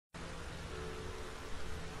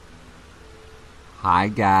Hi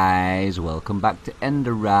guys, welcome back to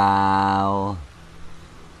Enderal.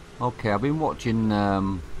 Okay, I've been watching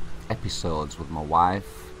episodes with my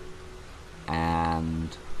wife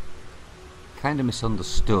and kind of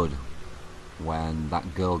misunderstood when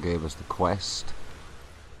that girl gave us the quest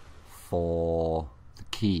for the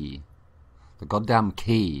key. The goddamn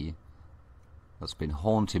key that's been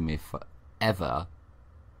haunting me forever.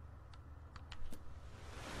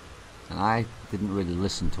 And I didn't really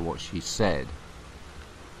listen to what she said.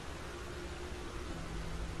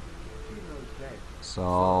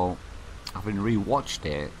 So, having rewatched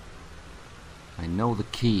it, I know the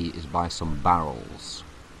key is by some barrels.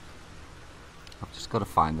 I've just got to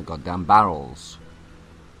find the goddamn barrels.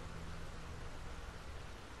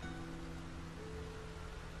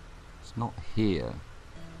 It's not here.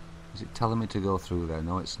 Is it telling me to go through there?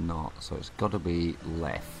 No, it's not. So it's got to be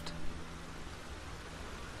left.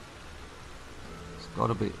 It's got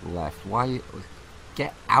to be left. Why?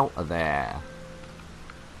 Get out of there.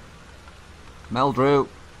 Meldrew.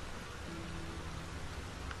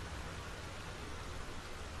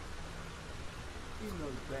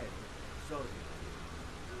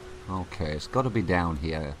 Okay, it's got to be down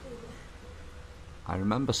here. I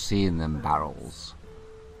remember seeing them barrels,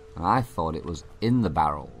 and I thought it was in the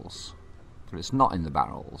barrels, but it's not in the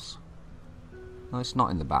barrels. No, it's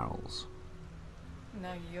not in the barrels.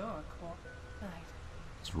 No, you're a cop. Right.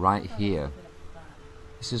 It's right here.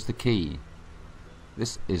 This is the key.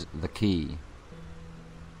 This is the key.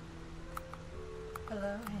 Hello,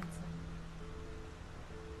 handsome.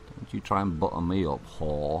 Don't you try and butter me up,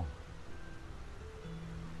 whore.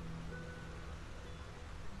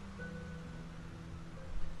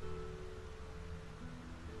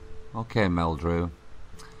 Okay, Meldrew.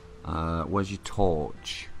 Where's your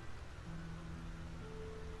torch?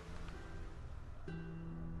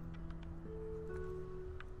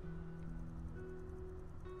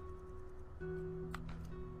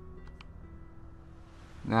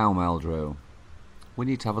 Now, Meldrew, we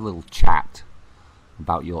need to have a little chat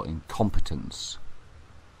about your incompetence.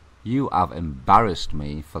 You have embarrassed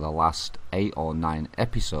me for the last 8 or 9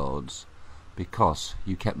 episodes because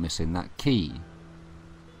you kept missing that key.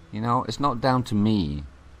 You know, it's not down to me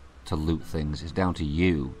to loot things, it's down to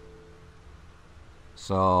you.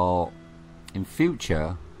 So, in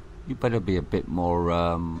future, you better be a bit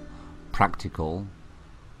more practical.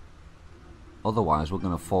 Otherwise, we're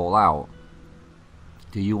going to fall out.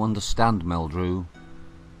 Do you understand, Meldrew?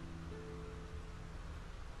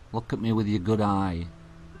 Look at me with your good eye.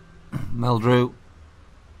 Meldrew,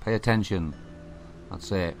 pay attention.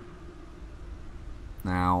 That's it.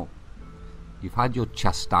 Now, you've had your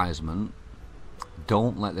chastisement.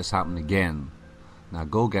 Don't let this happen again. Now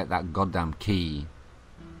go get that goddamn key.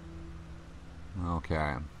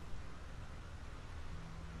 Okay.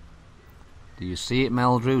 Do you see it,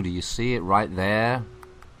 Meldrew? Do you see it right there?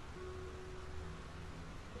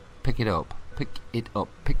 Pick it up. Pick it up.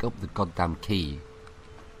 Pick up the goddamn key.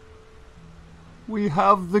 We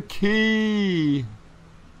have the key.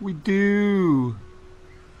 We do.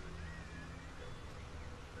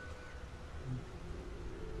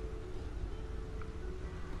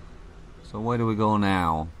 So where do we go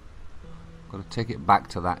now? Got to take it back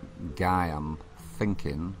to that guy, I'm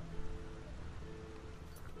thinking.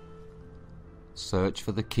 Search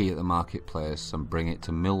for the key at the marketplace and bring it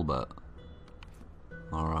to Milbert.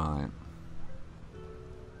 Alright.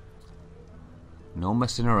 No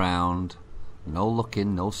messing around, no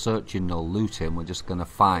looking, no searching, no looting. We're just gonna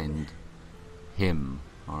find him.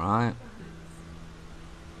 Alright?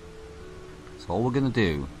 That's all we're gonna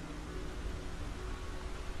do.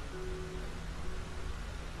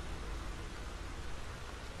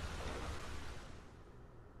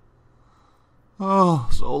 Oh,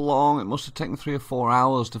 so long. It must have taken 3 or 4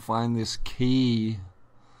 hours to find this key.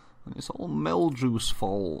 And it's all Meldrew's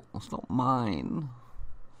fault. It's not mine.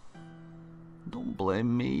 Don't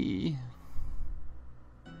blame me.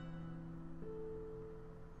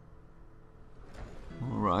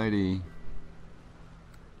 Alrighty.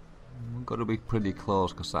 We've got to be pretty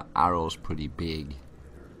close because that arrow's pretty big.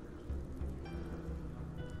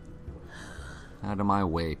 Out of my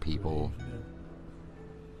way, people.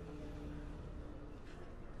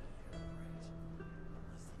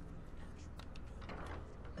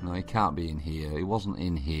 No, he can't be in here. He wasn't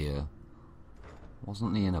in here.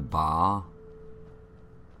 Wasn't he in a bar?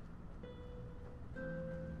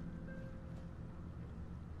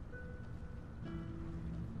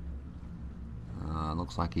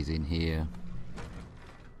 Looks like he's in here.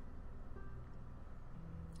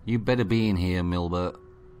 You better be in here, Milbert.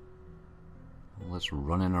 All this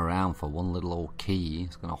running around for one little old key.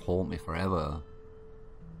 It's gonna haunt me forever.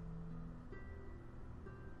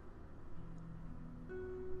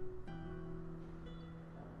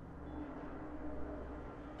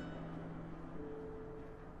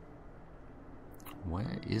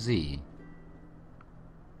 Where is he?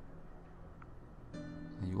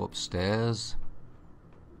 Are you upstairs?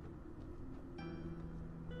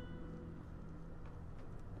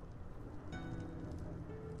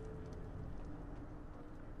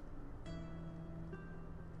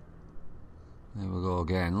 There we go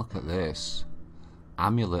again. Look at this.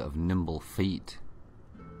 Amulet of nimble feet.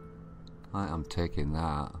 I am taking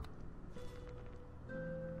that.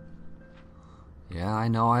 Yeah, I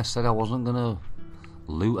know I said I wasn't going to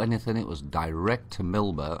loot anything. It was direct to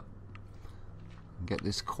Milbert. Get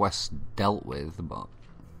this quest dealt with, but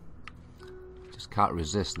just can't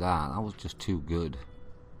resist that. That was just too good.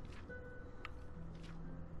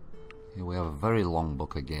 Here we have a very long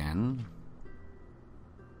book again.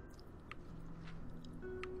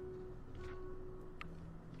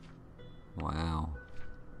 Wow.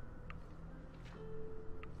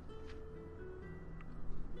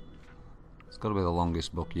 It's got to be the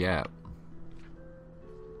longest book yet.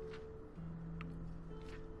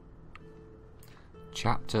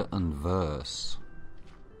 Chapter and verse.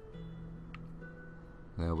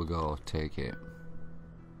 There we go, take it.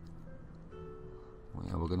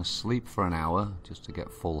 Well, we're going to sleep for an hour just to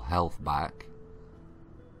get full health back.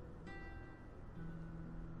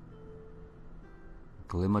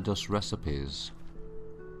 Glimmerdust recipes.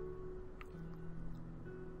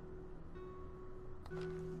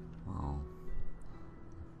 Well,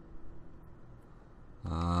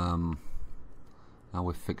 now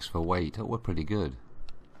we're fixed for weight. Oh, we're pretty good.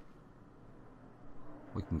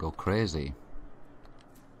 We can go crazy.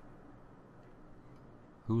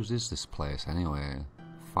 Whose is this place anyway?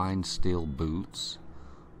 Fine steel boots.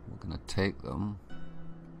 We're gonna take them.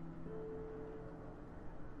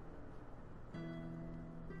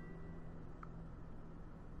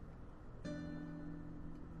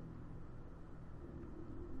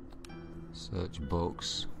 Search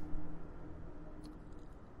books.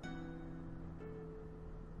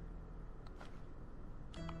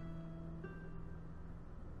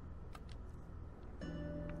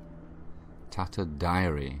 Tattered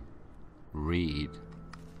diary. Read.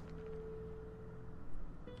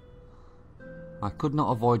 I could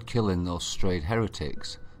not avoid killing those strayed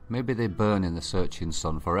heretics. Maybe they burn in the searching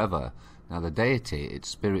sun forever. Now the deity, its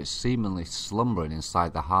spirit seemingly slumbering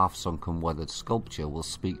inside the half-sunken weathered sculpture, will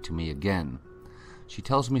speak to me again. She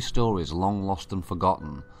tells me stories long lost and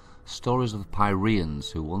forgotten, stories of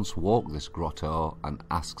Pyreans who once walked this grotto, and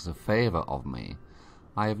asks a favour of me.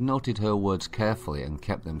 I have noted her words carefully and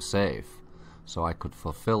kept them safe, so I could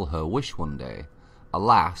fulfill her wish one day.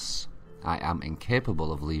 Alas, I am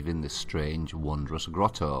incapable of leaving this strange, wondrous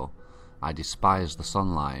grotto. I despise the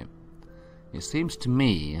sunlight. It seems to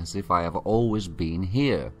me as if I have always been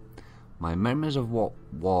here. My memories of what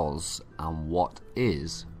was and what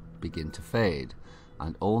is begin to fade,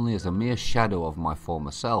 and only as a mere shadow of my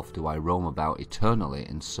former self do I roam about eternally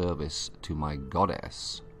in service to my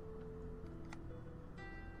goddess.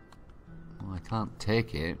 Well, I can't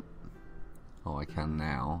take it. Oh, I can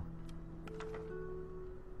now.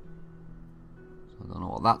 So I don't know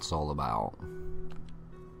what that's all about.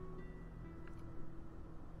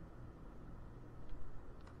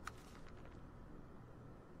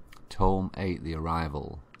 Tome 8, The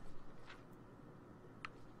Arrival.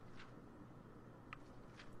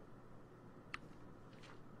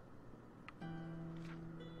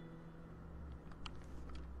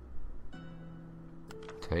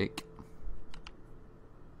 Take.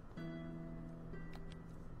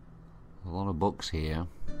 A lot of books here.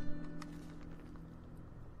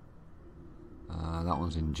 That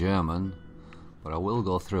one's in German, but I will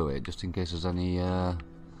go through it just in case there's any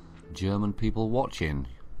German people watching.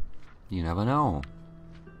 You never know.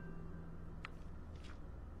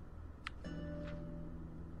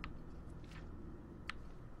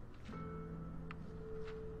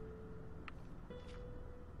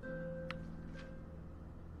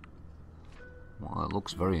 Well, it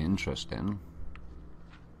looks very interesting.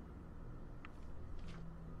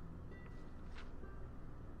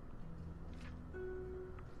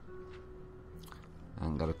 I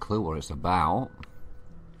haven't got a clue what it's about.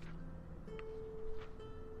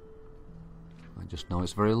 I just know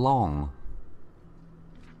it's very long.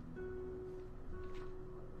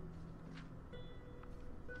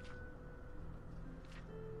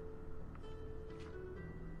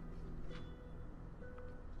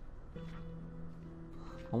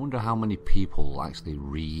 I wonder how many people actually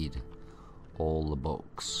read all the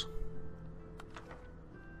books.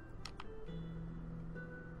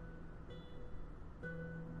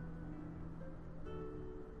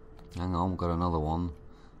 Hang on, we've got another one.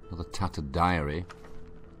 Another tattered diary.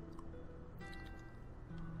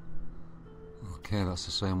 Okay, that's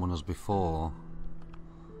the same one as before.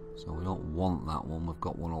 So we don't want that one, we've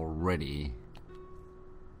got one already.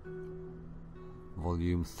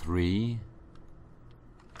 Volume 3.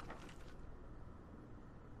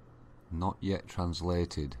 Not yet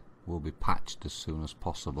translated. Will be patched as soon as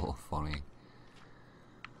possible. Funny.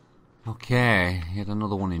 Okay, yet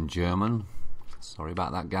another one in German. Sorry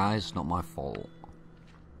about that, guys, not my fault.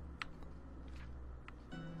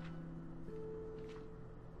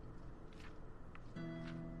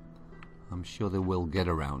 I'm sure they will get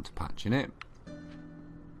around to patching it.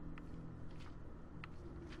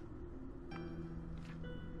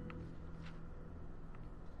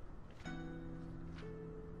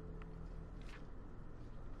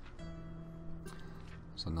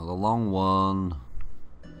 It's another long one.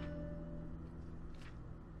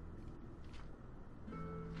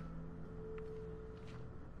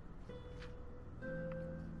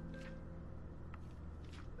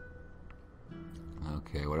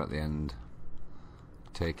 Okay, we're at the end.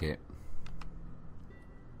 Take it.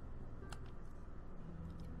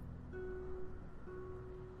 I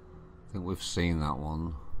think we've seen that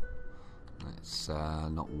one. It's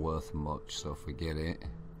not worth much, so forget it.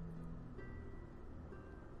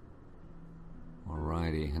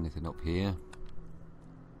 Alrighty, anything up here?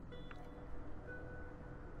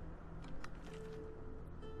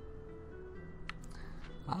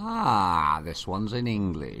 Ah, this one's in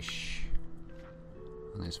English.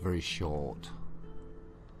 And it's very short.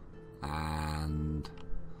 And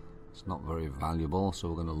it's not very valuable, so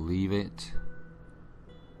we're going to leave it.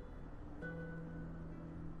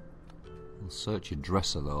 We'll search your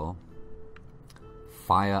dresser though.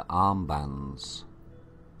 Fire armbands.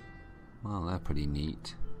 Well, they're pretty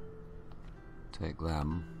neat. Take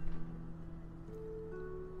them.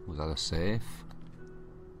 Was that a safe?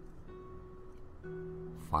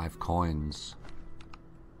 5 coins.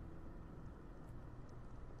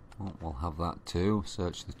 Oh, we'll have that too.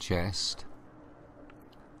 Search the chest.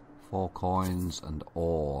 4 coins and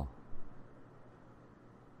ore.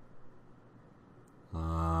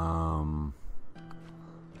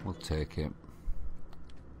 We'll take it.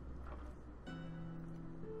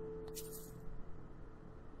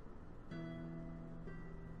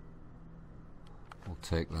 We'll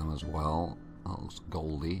take them as well. That looks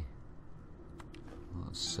goldy.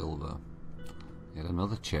 That's silver. Yet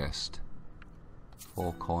another chest.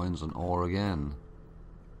 4 coins and ore again.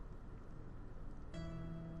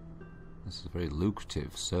 This is very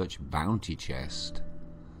lucrative. Search bounty chest.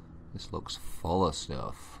 This looks full of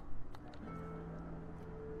stuff.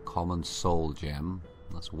 Common soul gem.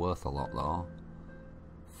 That's worth a lot though.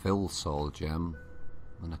 Fill soul gem.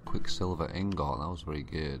 And a quicksilver ingot. That was very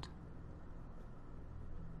good.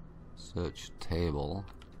 Search table.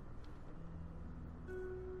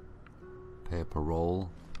 Paper roll.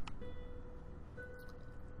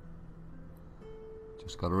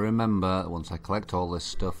 Just got to remember, once I collect all this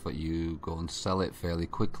stuff, that you go and sell it fairly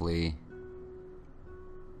quickly.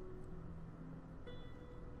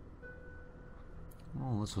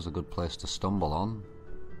 Well, this was a good place to stumble on.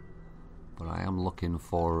 But I am looking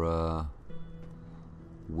for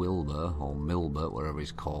Wilbur, or Milbert, whatever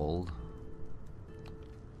he's called.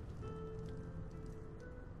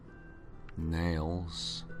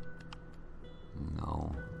 Nails.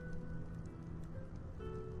 No.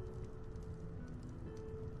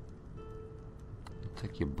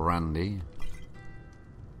 Take your brandy.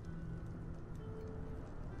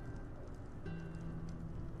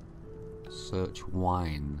 Search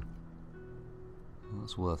wine.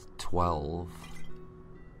 That's worth 12.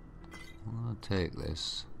 I'll take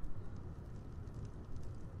this.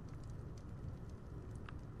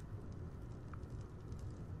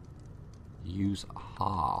 Use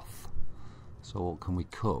hearth. So what can we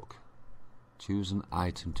cook? Choose an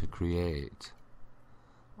item to create.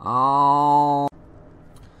 Oh.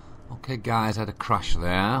 Okay guys, I had a crash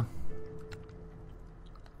there.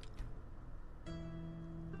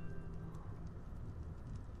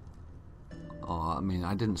 Oh, I mean,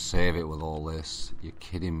 I didn't save it with all this. You're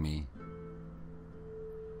kidding me.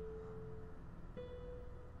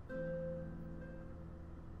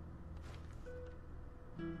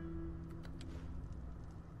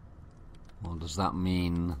 Well, does that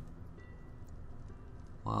mean...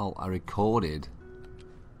 Well, I recorded.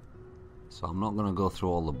 So I'm not going to go through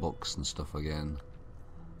all the books and stuff again.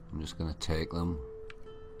 I'm just going to take them.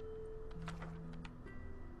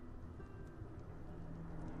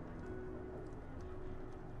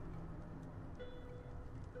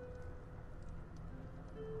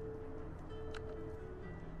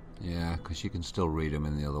 Yeah, because you can still read them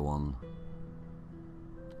in the other one.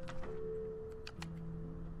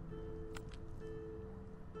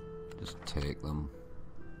 Just take them.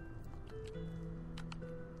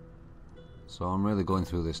 So I'm really going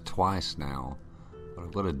through this twice now, but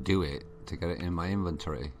I've got to do it to get it in my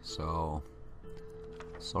inventory, so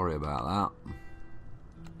sorry about that.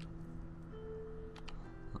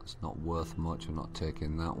 That's not worth much, I'm not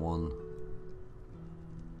taking that one.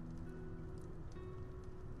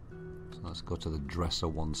 So let's go to the dresser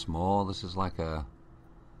once more. This is like a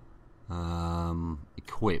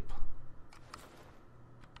equip.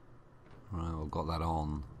 Right, we've got that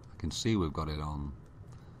on. I can see we've got it on.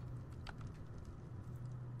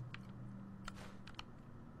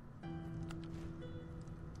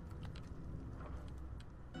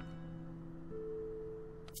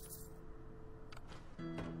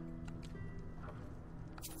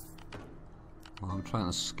 Well, I'm trying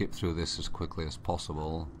to skip through this as quickly as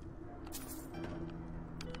possible.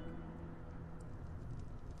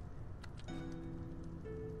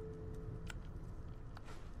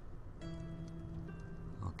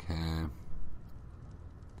 Okay, then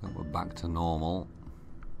we're back to normal.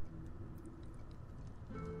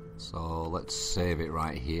 So let's save it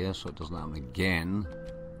right here so it doesn't happen again.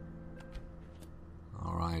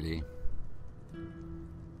 Alrighty.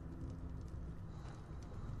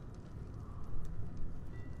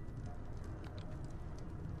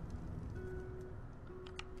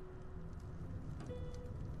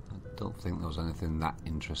 I don't think there was anything that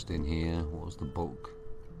interesting here. What was the book?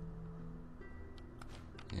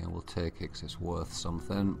 Yeah, we'll take it because it's worth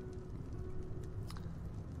something.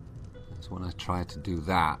 So when I tried to do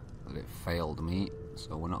that, it failed me,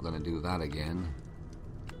 so we're not going to do that again.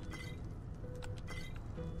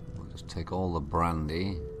 We'll just take all the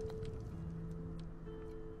brandy.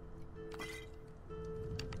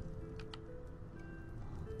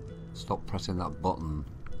 Stop pressing that button.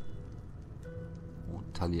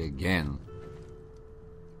 Won't tell you again.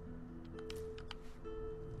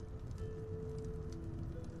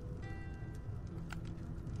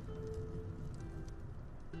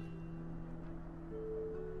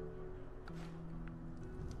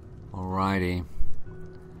 Alrighty.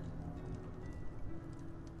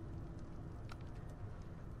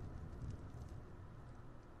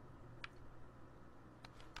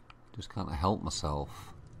 Just can't help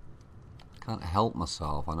myself. Can't help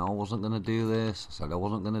myself. I know I wasn't going to do this. I said I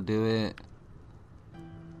wasn't going to do it.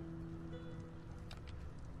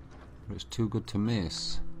 But it's too good to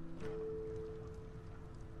miss.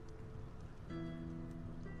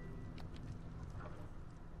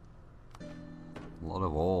 A lot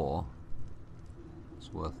of ore.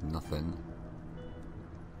 It's worth nothing.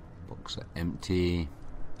 Books are empty.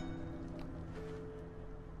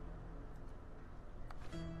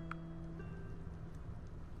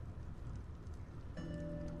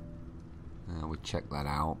 We check that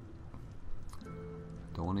out.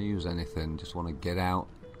 Don't want to use anything, just want to get out.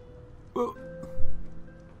 Oh,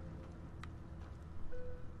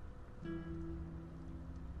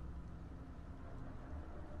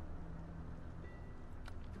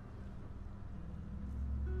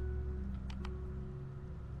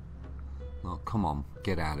 come on,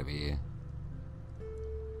 get out of here.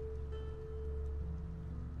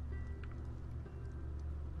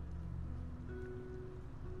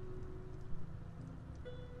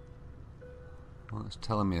 Well, it's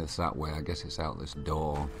telling me it's that way. I guess it's out this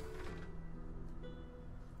door.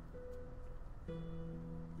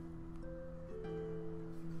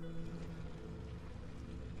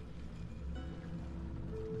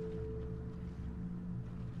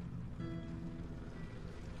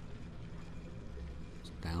 It's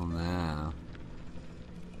down there.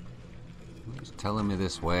 It's telling me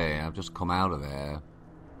this way. I've just come out of there.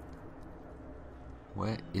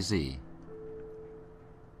 Where is he?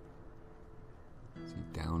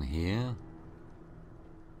 Down here?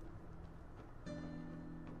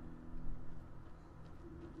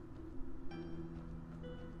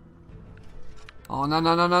 Oh no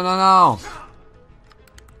no no no no no!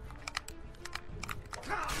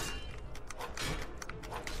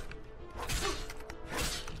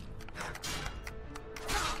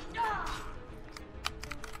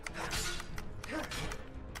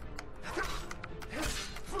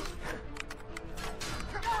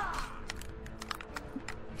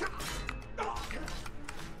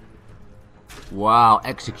 Wow,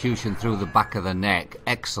 execution through the back of the neck.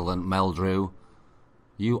 Excellent, Meldrew.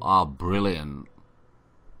 You are brilliant.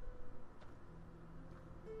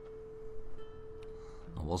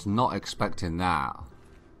 I was not expecting that.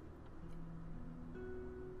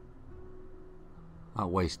 That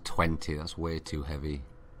weighs 20, that's way too heavy.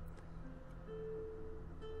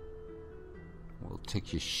 We'll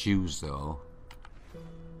take your shoes though.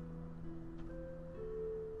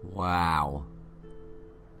 Wow.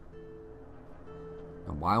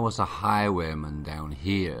 And why was a highwayman down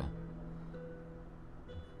here?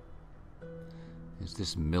 Is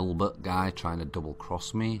this Milbert guy trying to double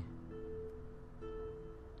cross me?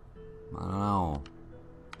 I don't know.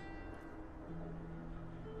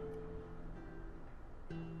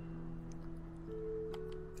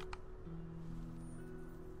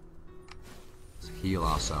 Let's heal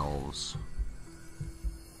ourselves.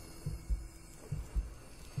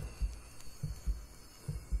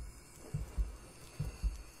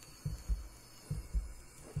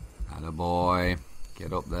 Attaboy.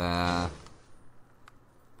 Get up there.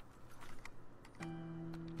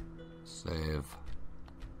 Save.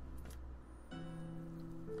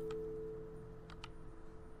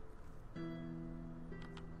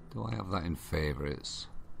 Do I have that in favourites?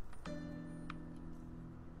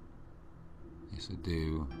 Yes, I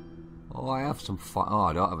do. Oh, I have some fire. Oh,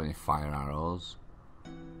 I don't have any fire arrows.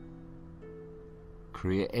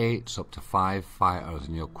 Creates up to 5 fire arrows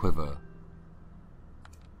in your quiver.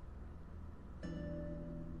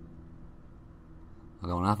 I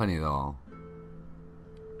don't have any though.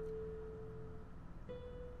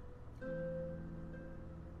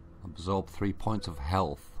 Absorb 3 points of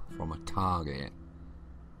health from a target.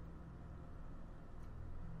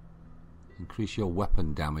 Increase your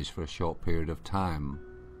weapon damage for a short period of time.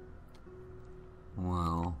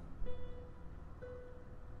 Well,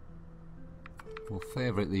 we'll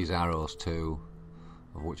favourite these arrows too,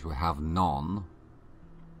 of which we have none.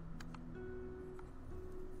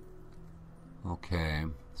 Okay,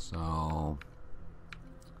 so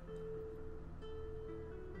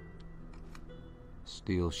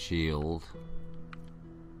steel shield.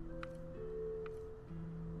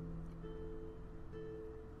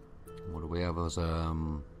 What do we have as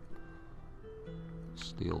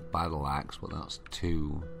steel battle axe? But that's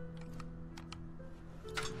 2.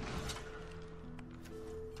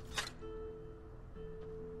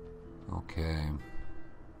 Okay,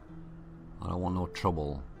 I don't want no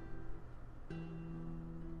trouble.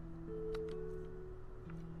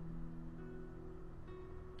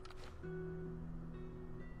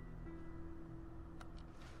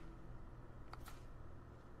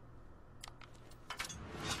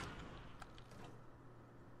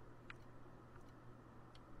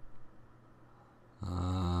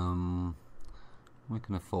 We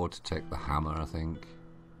can afford to take the hammer, I think.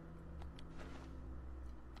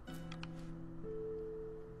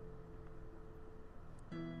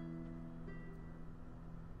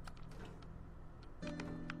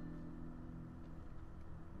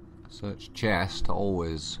 Search chest,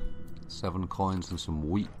 always. 7 coins and some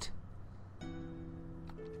wheat.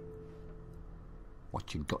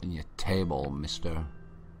 What you got in your table, mister?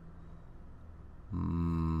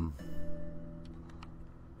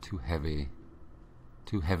 Too heavy.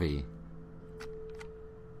 Too heavy.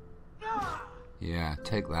 Yeah,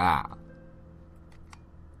 take that.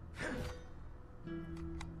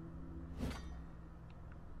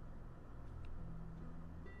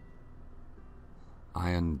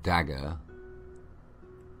 Iron dagger.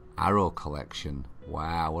 Arrow collection.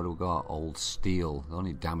 Wow, what do we got? Old steel.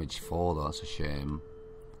 Only damage 4 though, that's a shame.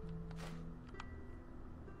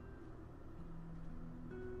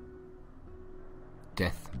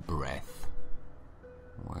 Death breath.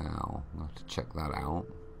 Wow, I'll have to check that out.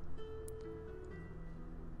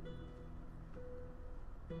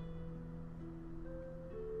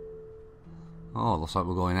 Oh, looks like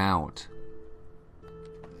we're going out.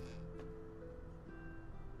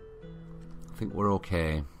 I think we're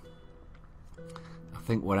okay. I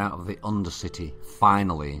think we're out of the Undercity,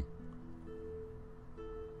 finally.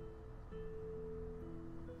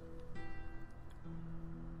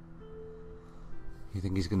 You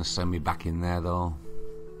think he's going to send me back in there though?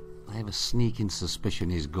 I have a sneaking suspicion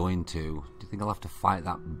he's going to. Do you think I'll have to fight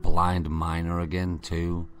that blind miner again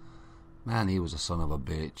too? Man, he was a son of a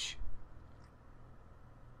bitch.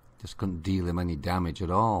 Just couldn't deal him any damage at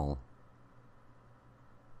all.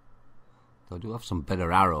 Though I do have some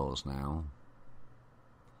better arrows now.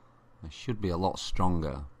 I should be a lot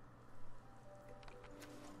stronger.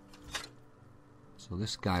 So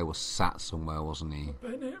this guy was sat somewhere, wasn't he? A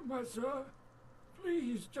penny, my sir.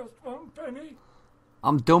 Please, just 1 penny.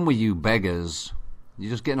 I'm done with you beggars. You're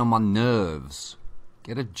just getting on my nerves.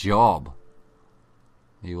 Get a job.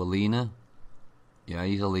 Are you a leaner? Yeah,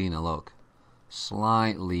 he's a leaner, look.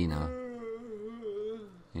 Slight leaner.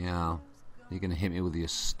 Yeah. You're gonna hit me with your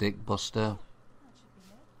stick, Buster?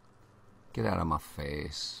 Get out of my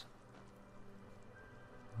face.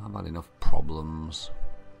 I've had enough problems.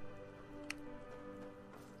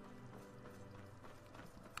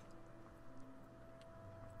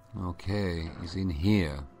 Okay, he's in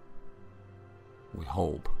here. We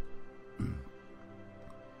hope.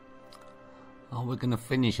 Oh, we're gonna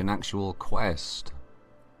finish an actual quest.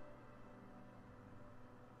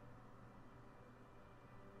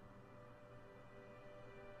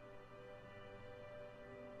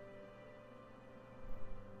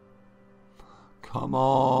 Come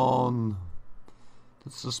on.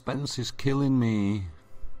 The suspense is killing me.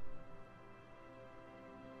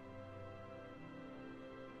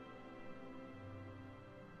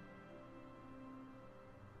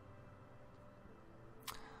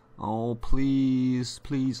 Oh, please,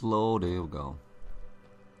 please load. Here we go.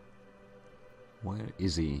 Where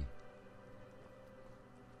is he?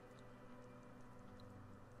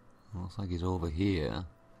 Looks like he's over here.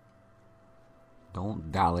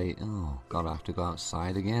 Don't dally. Oh, God, I have to go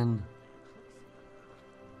outside again.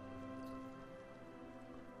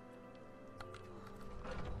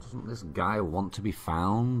 Doesn't this guy want to be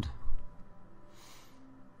found?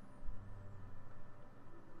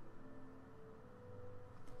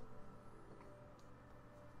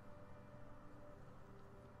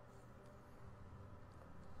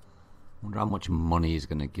 I wonder how much money he's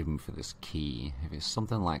going to give me for this key. If it's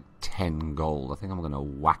something like 10 gold, I think I'm going to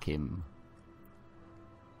whack him.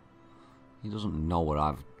 He doesn't know what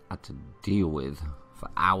I've had to deal with for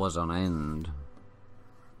hours on end.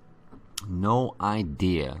 No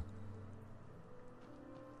idea.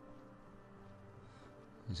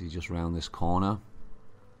 Is he just round this corner?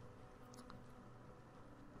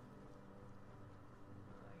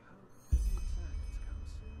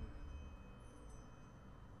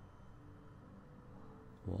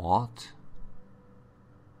 What?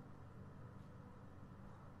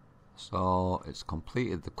 So it's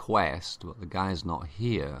completed the quest, but the guy's not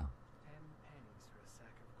here. 10 pennies for a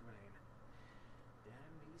sack of grain. Damn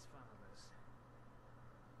these farmers.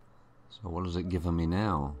 So what is it giving me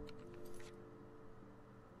now?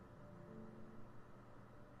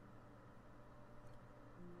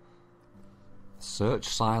 Search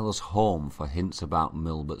Silas' home for hints about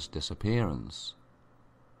Milbert's disappearance.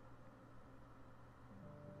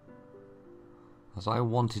 As I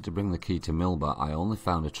wanted to bring the key to Milbert, I only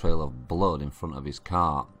found a trail of blood in front of his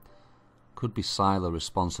cart. Could be Sila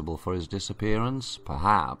responsible for his disappearance?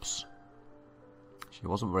 Perhaps. She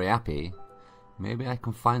wasn't very happy. Maybe I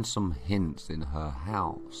can find some hints in her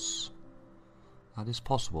house. That is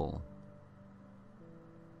possible.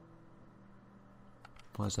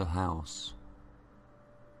 Where's her house?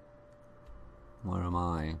 Where am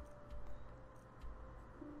I?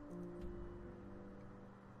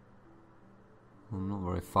 I'm not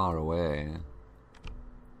very far away.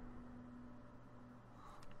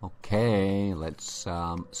 Okay, let's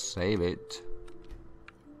save it.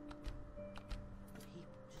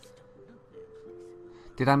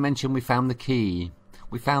 Did I mention we found the key?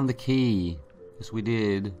 We found the key. Yes, we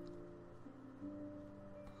did.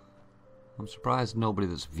 I'm surprised nobody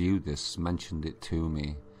that's viewed this mentioned it to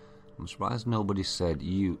me. I'm surprised nobody said,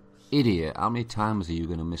 "You idiot, how many times are you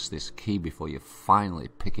going to miss this key before you finally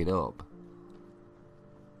pick it up?"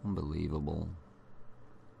 Unbelievable.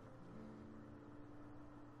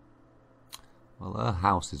 Well, her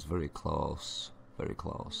house is very close. Very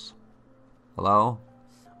close. Hello?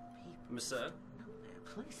 Monsieur?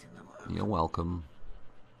 You're welcome.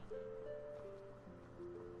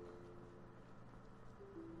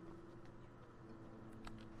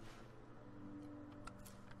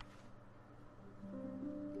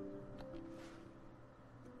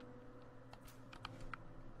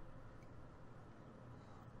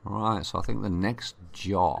 Alright, so I think the next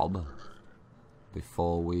job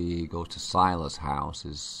before we go to Silas' house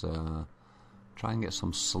is try and get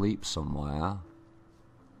some sleep somewhere,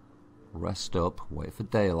 rest up, wait for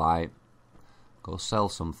daylight, go sell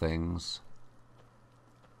some things,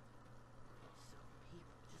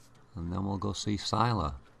 and then we'll go see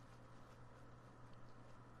Sila.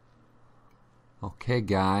 Okay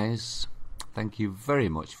guys, thank you very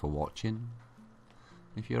much for watching.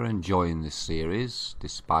 If you're enjoying this series,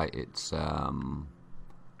 despite its,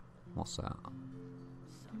 what's that?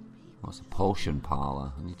 What's a potion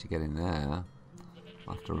parlour? I need to get in there.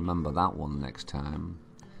 I'll have to remember that one next time.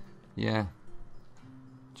 Yeah.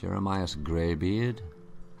 Jeremiah's Greybeard.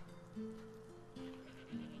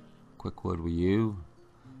 Quick word with you.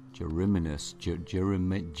 Jereminas.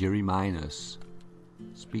 Jereminas.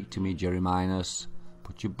 Speak to me, Jereminas.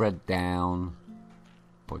 Put your bread down.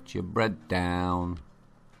 Put your bread down.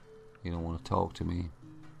 You don't want to talk to me.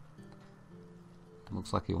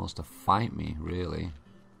 Looks like he wants to fight me, really.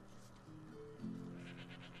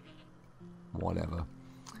 Whatever.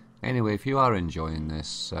 Anyway, if you are enjoying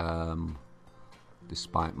this,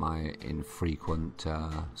 despite my infrequent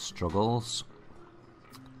struggles,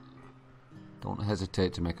 don't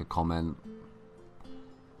hesitate to make a comment.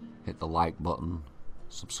 Hit the like button.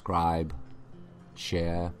 Subscribe.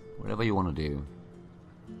 Share. Whatever you want to do.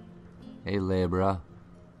 Hey, labourer.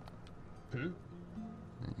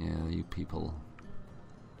 Yeah, you people.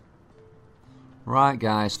 Right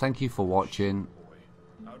guys, thank you for watching.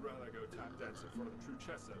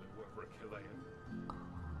 true chess setter to work for a Chilean.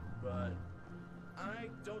 But I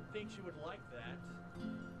don't think she would like that.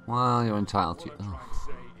 Well, you're entitled to. What I'm trying to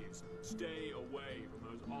say is, stay away from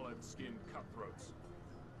those olive-skinned cutthroats.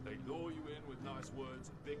 They lure you in with nice words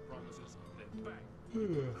and big promises, and then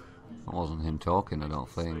bang. That wasn't him talking, I don't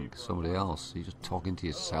think. Somebody else. You're just talking to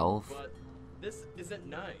yourself. Oh, but this isn't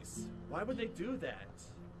nice. Why would they do that?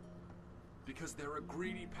 Because they're a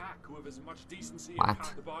greedy pack who have as much decency What? and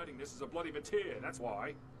kind-abidingness as a bloody Vatir, that's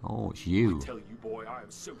why. Oh, it's you. I tell you, boy, I am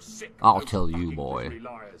so sick of I'll those tell you, fucking boy. glittery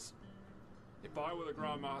liars. If I were the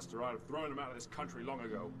Grand Master, I'd have thrown them out of this country long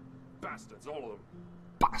ago. Bastards, all of them.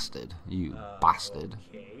 Bastard. You bastard.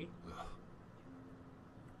 Okay.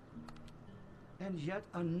 And yet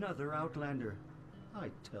another outlander. I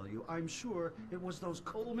tell you, I'm sure it was those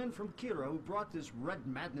coalmen from Kira who brought this red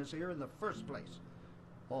madness here in the first place.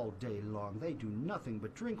 All day long, they do nothing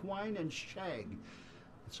but drink wine and shag.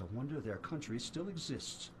 It's a wonder their country still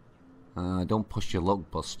exists. Don't push your luck,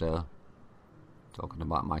 Buster. Talking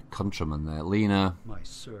about my countryman there. Lena. My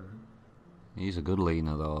sir. He's a good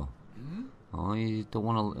Lena, though. Oh, you don't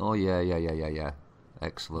want to... Oh, yeah.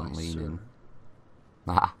 Excellent My leaning. sir.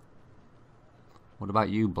 Ah. What about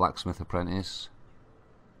you, blacksmith apprentice?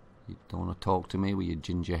 You don't want to talk to me with your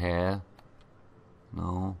ginger hair?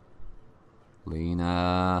 No?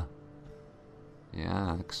 Lena.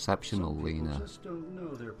 Yeah, exceptional Some people Lena. just don't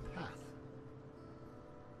know their path.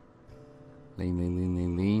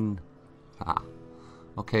 Lean. Ah.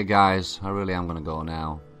 Okay, guys, I really am going to go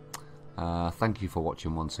now. Thank you for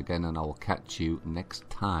watching once again, and I will catch you next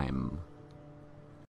time.